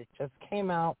article that it just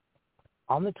came out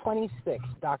on the 26th,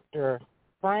 Dr.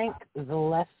 Frank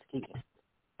Zaleski.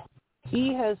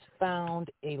 He has found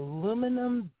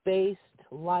aluminum-based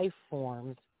life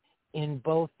forms in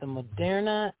both the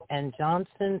Moderna and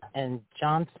Johnson &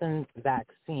 Johnson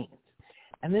vaccines.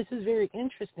 And this is very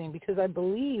interesting because I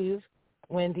believe,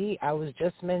 Wendy, I was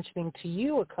just mentioning to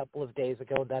you a couple of days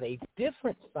ago that a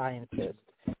different scientist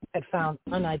had found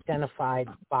unidentified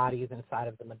bodies inside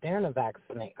of the Moderna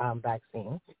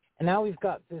vaccine. And now we've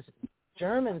got this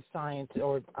German scientist,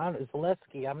 or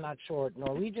Zaleski, I'm not sure,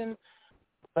 Norwegian,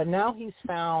 but now he's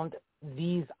found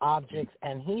these objects,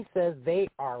 and he says they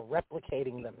are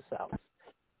replicating themselves.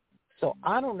 So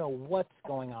I don't know what's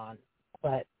going on,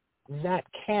 but that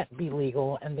can't be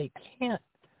legal, and they can't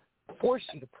force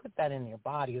you to put that in your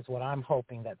body is what I'm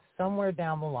hoping, that somewhere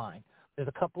down the line. There's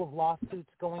a couple of lawsuits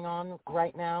going on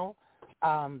right now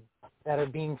that are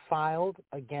being filed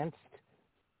against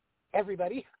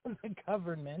everybody in the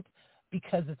government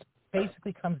because it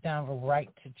basically comes down to the right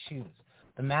to choose.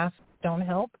 The masks don't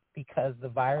help because the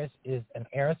virus is an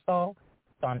aerosol.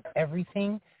 It's on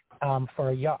everything for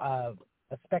a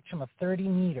spectrum of 30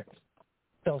 meters.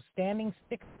 So standing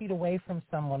 6 feet away from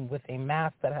someone with a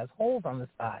mask that has holes on the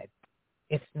side,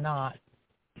 it's not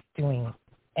doing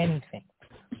anything.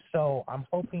 So I'm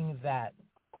hoping that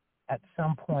at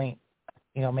some point,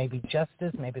 maybe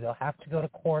justice, maybe they'll have to go to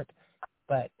court,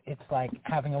 but it's like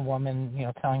having a woman,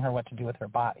 telling her what to do with her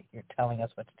body. You're telling us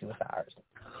what to do with ours.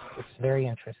 It's very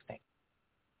interesting.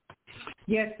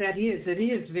 Yes, that is. It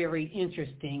is very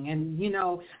interesting. And,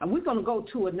 we're going to go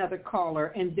to another caller,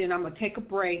 and then I'm going to take a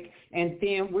break, and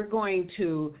then we're going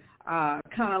to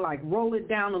kind of like roll it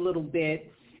down a little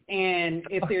bit And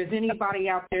if there's anybody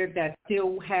out there that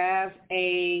still has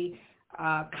a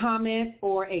comment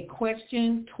or a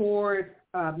question towards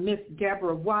Miss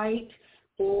Deborah White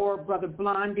or Brother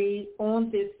Blondie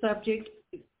on this subject,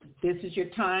 this is your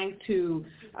time to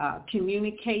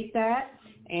communicate that.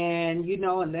 And,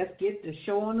 and let's get the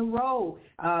show on the road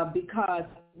because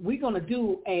we're going to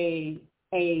do a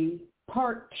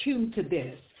part 2 to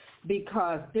this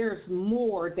because there's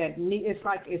more that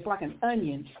it's like an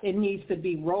onion. It needs to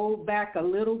be rolled back a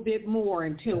little bit more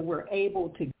until we're able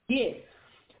to get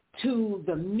to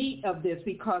the meat of this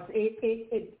because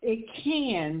it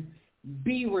can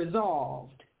be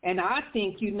resolved. And I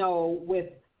think, with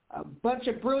a bunch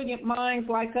of brilliant minds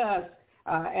like us,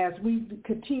 as we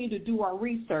continue to do our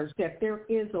research, that there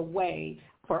is a way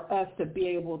for us to be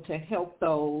able to help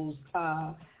those,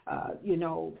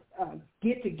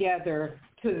 get together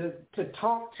to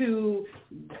talk to,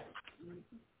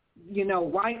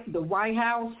 the White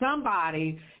House,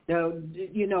 somebody,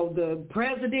 the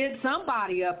president,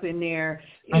 somebody up in there,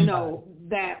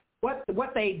 that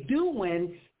what they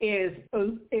doing is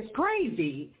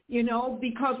crazy,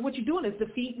 because what you're doing is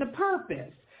defeating the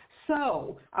purpose.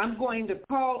 So I'm going to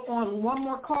call on one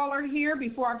more caller here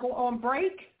before I go on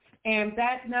break, and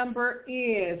that number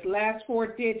is last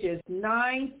 4 digits,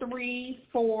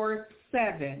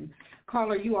 9347.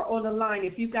 Caller, you are on the line.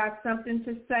 If you got something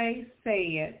to say,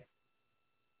 say it.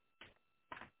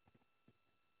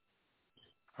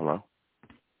 Hello?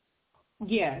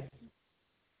 Yes.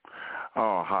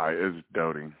 Oh, hi, it's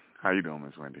Dodie. How you doing,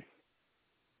 Miss Wendy?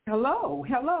 Hello.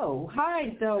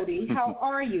 Hi, Dodie. How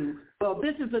are you? Well,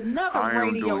 this is another I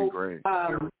am doing great.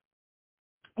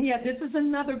 This is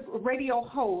another radio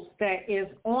host that is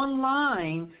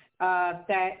online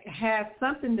that has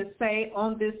something to say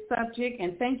on this subject,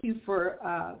 and thank you for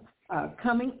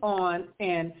coming on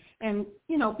and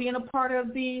being a part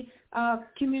of the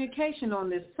communication on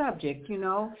this subject.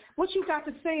 What you got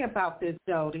to say about this,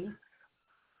 Dodie?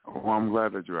 Well, I'm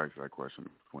glad that you asked that question,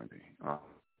 Wendy.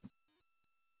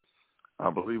 I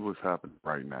believe what's happening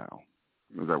right now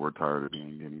is that we're tired of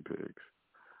being guinea pigs.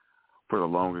 For the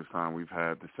longest time, we've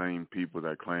had the same people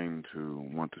that claim to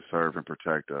want to serve and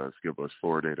protect us give us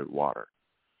fluoridated water,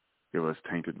 give us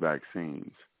tainted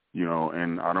vaccines,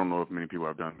 and I don't know if many people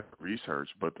have done that research,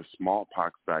 but the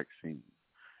smallpox vaccine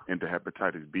and the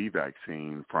hepatitis B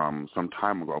vaccine from some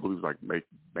time ago, I believe it was like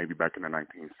maybe back in the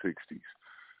 1960s,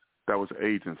 that was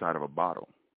AIDS inside of a bottle.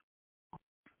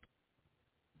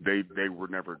 They were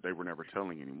never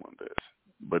telling anyone this,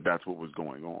 but that's what was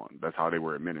going on. That's how they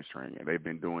were administering it. They've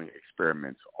been doing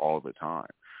experiments all the time.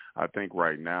 I think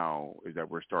right now is that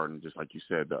we're starting, just like you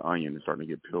said, the onion is starting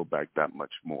to get peeled back that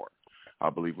much more. I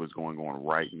believe what's going on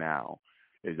right now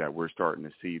is that we're starting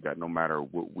to see that no matter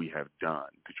what we have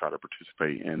done to try to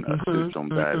participate in a system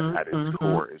that at its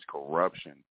core is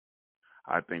corruption,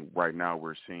 I think right now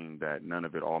we're seeing that none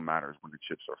of it all matters when the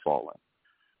chips are falling.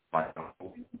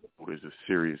 It is a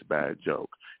serious bad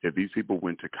joke. If these people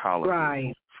went to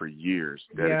college for years,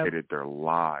 dedicated their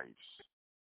lives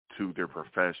to their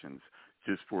professions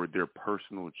just for their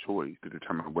personal choice to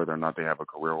determine whether or not they have a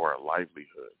career or a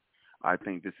livelihood, I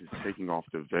think this is taking off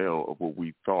the veil of what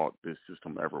we thought this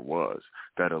system ever was.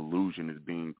 That illusion is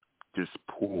being just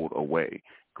pulled away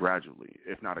gradually,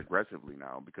 if not aggressively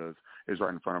now, because it's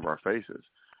right in front of our faces.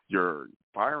 You're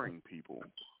firing people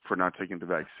for not taking the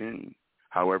vaccine.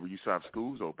 However, you still have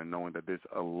schools open knowing that this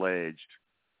alleged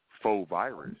faux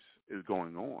virus is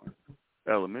going on.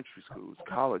 Elementary schools,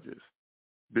 colleges,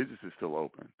 businesses still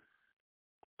open.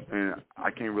 And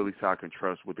I can't really say I can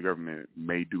trust what the government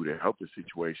may do to help the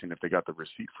situation if they got the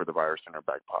receipt for the virus in their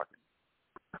back pocket.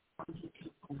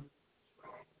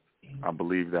 I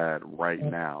believe that right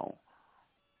now,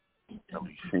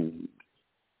 we've seen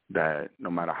that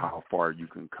no matter how far you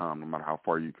can come, no matter how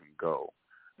far you can go,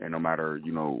 and no matter,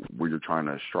 where you're trying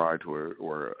to strive to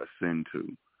or ascend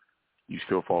to, you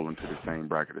still fall into the same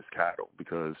bracket as cattle,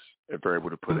 because if they're able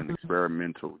to put an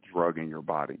experimental drug in your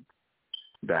body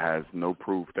that has no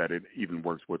proof that it even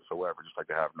works whatsoever, just like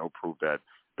they have no proof that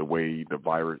the way the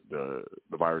virus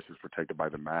is protected by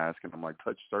the mask, and I'm like,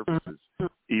 touch surfaces,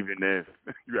 even if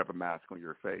you have a mask on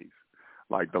your face.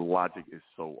 Like, the logic is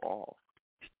so off.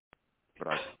 But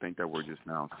I think that we're just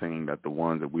now seeing that the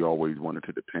ones that we always wanted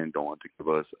to depend on to give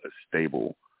us a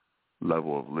stable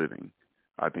level of living,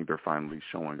 I think they're finally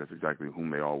showing us exactly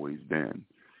whom they always been.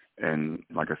 And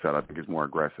like I said, I think it's more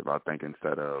aggressive. I think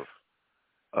instead of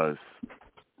us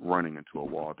running into a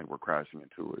wall, I think we're crashing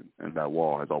into it. And that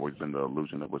wall has always been the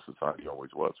illusion of what society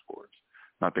always was for us.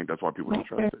 And I think that's why people don't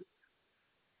trust it.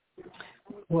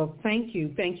 Well, thank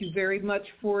you. Thank you very much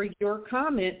for your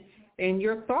comment. and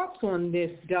your thoughts on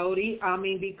this, Dodie. I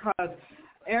mean, because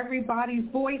everybody's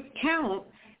voice counts,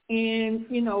 and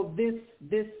this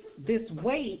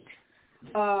weight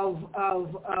of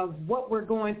what we're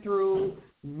going through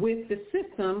with the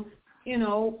system,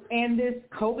 and this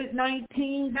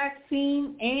COVID-19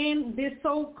 vaccine and this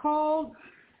so-called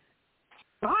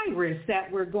virus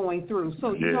that we're going through.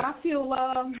 So I feel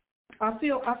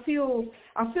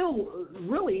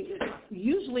really.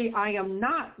 Usually, I am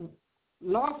not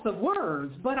loss of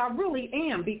words, but I really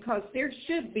am, because there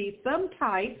should be some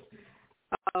type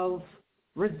of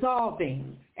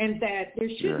resolving, and that there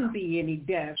shouldn't be any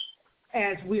deaths,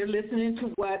 as we're listening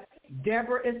to what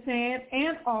Deborah is saying,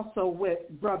 and also what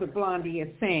Brother Blondie is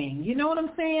saying. You know what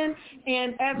I'm saying?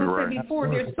 And as I said before,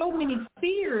 there's so many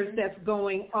fears that's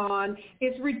going on.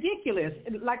 It's ridiculous.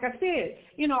 Like I said,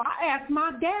 I asked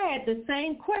my dad the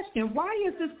same question. Why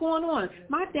is this going on?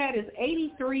 My dad is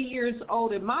 83 years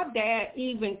old, and my dad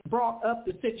even brought up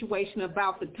the situation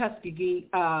about the Tuskegee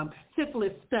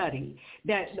syphilis study,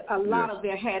 that a lot of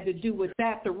it had to do with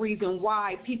that, the reason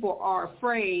why people are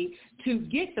afraid to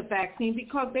get the vaccine,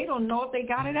 because they don't know if they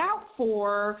got it out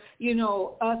for,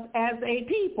 us as a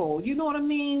people. You know what I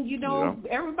mean?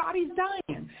 Everybody's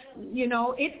dying.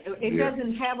 It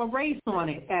doesn't have a race on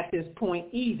it at this point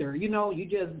either. You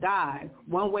just die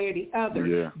one way or the other.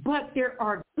 Yeah. But there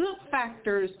are good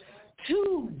factors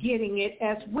to getting it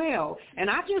as well. And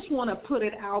I just want to put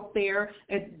it out there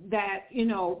that,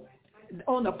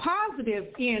 on the positive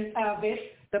end of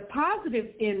it, the positive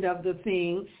end of the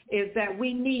thing is that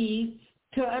we need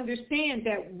to understand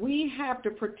that we have to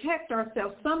protect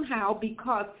ourselves somehow,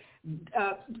 because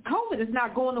COVID is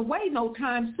not going away no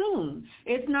time soon.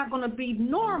 It's not going to be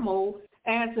normal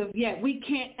as of yet. We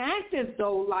can't act as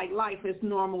though like life is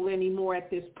normal anymore at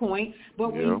this point,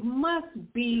 but we must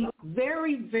be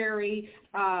very, very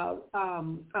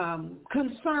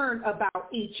concerned about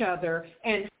each other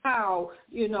and how,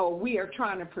 we are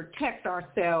trying to protect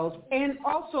ourselves and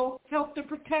also help to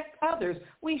protect others.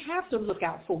 We have to look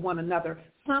out for one another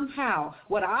somehow.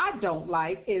 What I don't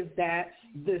like is that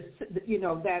this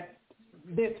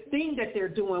thing that they're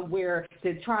doing, where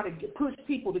they try to push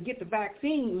people to get the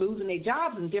vaccine, losing their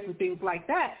jobs and different things like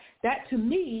that, that to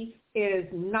me is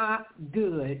not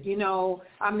good.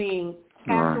 I mean,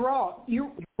 after all,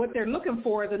 what they're looking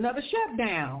for is another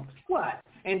shutdown. What?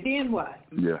 And then what?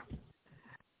 Yeah.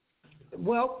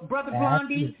 Well, Brother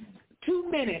Blondie, 2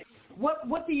 minutes.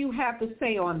 What do you have to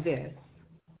say on this?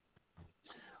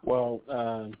 Well,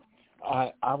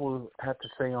 I will have to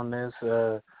say on this,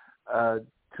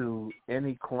 to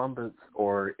any Columbus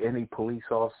or any police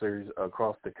officers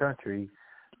across the country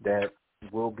that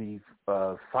will be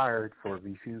fired for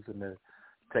refusing to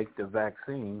take the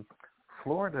vaccine,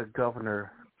 Florida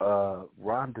Governor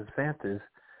Ron DeSantis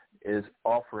is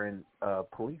offering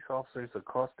police officers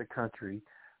across the country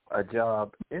a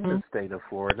job in the state of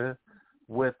Florida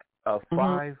with a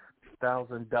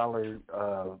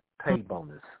 $5,000 pay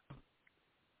bonus.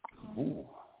 Ooh.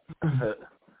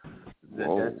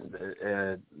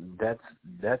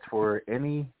 That's for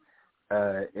any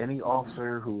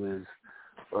officer who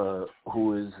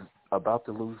is about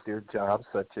to lose their job,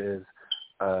 such as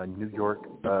New York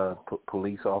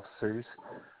police officers.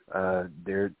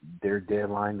 Their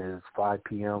deadline is 5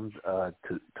 p.m.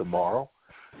 Tomorrow.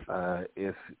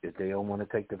 If they don't want to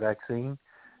take the vaccine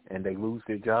and they lose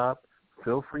their job,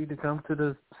 feel free to come to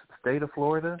the state of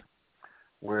Florida,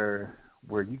 where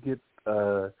you get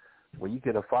a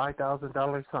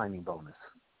 $5,000 signing bonus,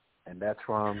 and that's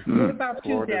from. What about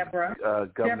Florida, you, Deborah?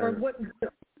 Deborah, what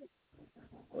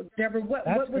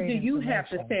do you have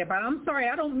to say about it? I'm sorry,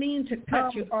 I don't mean to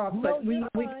cut you off, but we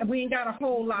ain't got a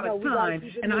whole lot of time,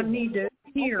 and I need to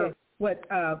hear what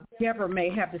Deborah may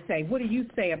have to say. What do you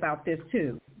say about this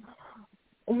too?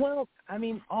 Well, I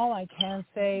mean, all I can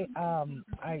say,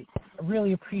 I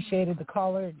really appreciated the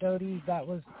caller, Dodie. That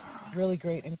was really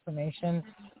great information.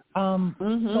 So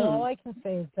all I can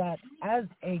say is that as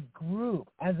a group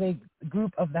of the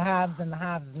haves and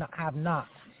the have-nots,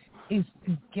 is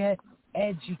to get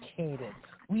educated.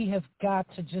 We have got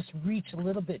to just reach a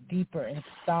little bit deeper and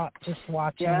stop just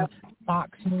watching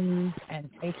Fox News and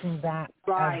taking that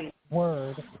as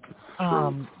word,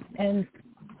 and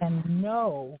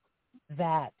know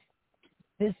that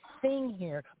this thing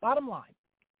here, bottom line,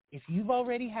 if you've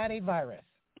already had a virus,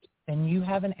 then you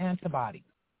have an antibody.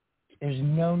 There's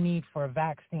no need for a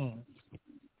vaccine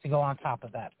to go on top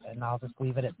of that, and I'll just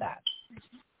leave it at that.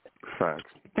 Facts.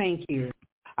 Thank you.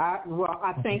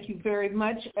 I thank you very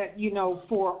much,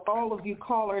 for all of you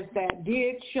callers that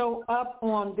did show up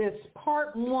on this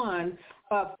part 1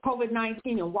 of COVID-19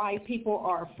 and why people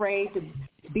are afraid to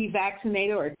be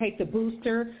vaccinated or take the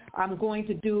booster. I'm going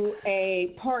to do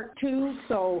a part 2,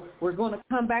 so we're going to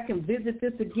come back and visit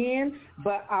this again.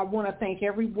 But I want to thank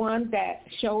everyone that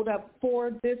showed up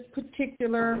for this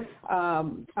particular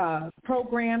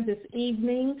program this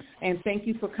evening, and thank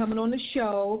you for coming on the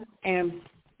show and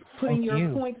putting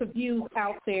your points of view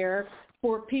out there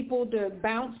for people to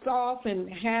bounce off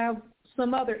and have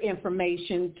some other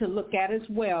information to look at as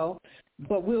well.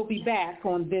 But we'll be back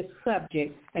on this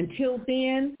subject. Until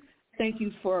then, thank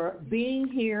you for being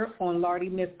here on Lardy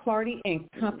Miss Clardy and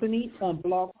Company on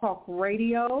Blog Talk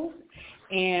Radio.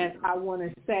 And I want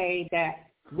to say that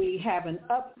we have an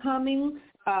upcoming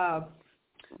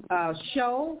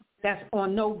show that's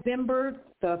on November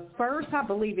the 1st, I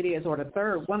believe it is, or the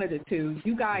 3rd, one of the two.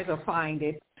 You guys will find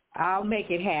it. I'll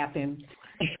make it happen.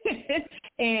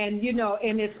 And, you know,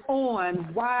 and it's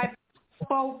on why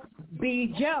folks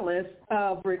be jealous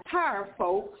of retired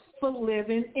folks for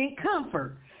living in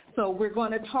comfort. So we're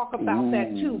going to talk about that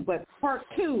too. But part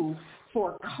 2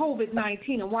 for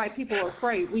COVID-19 and why people are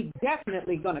afraid, we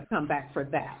definitely going to come back for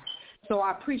that. So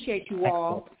I appreciate you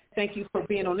all. Thank you for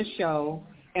being on the show,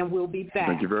 and we'll be back.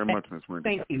 Thank you very much, Ms. Wendy.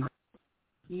 Thank you.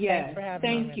 Yes,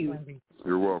 thank you. Wendy.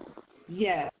 You're welcome.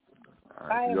 Yes. All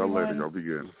right, see y'all later. Y'all be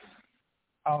good.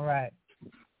 All right.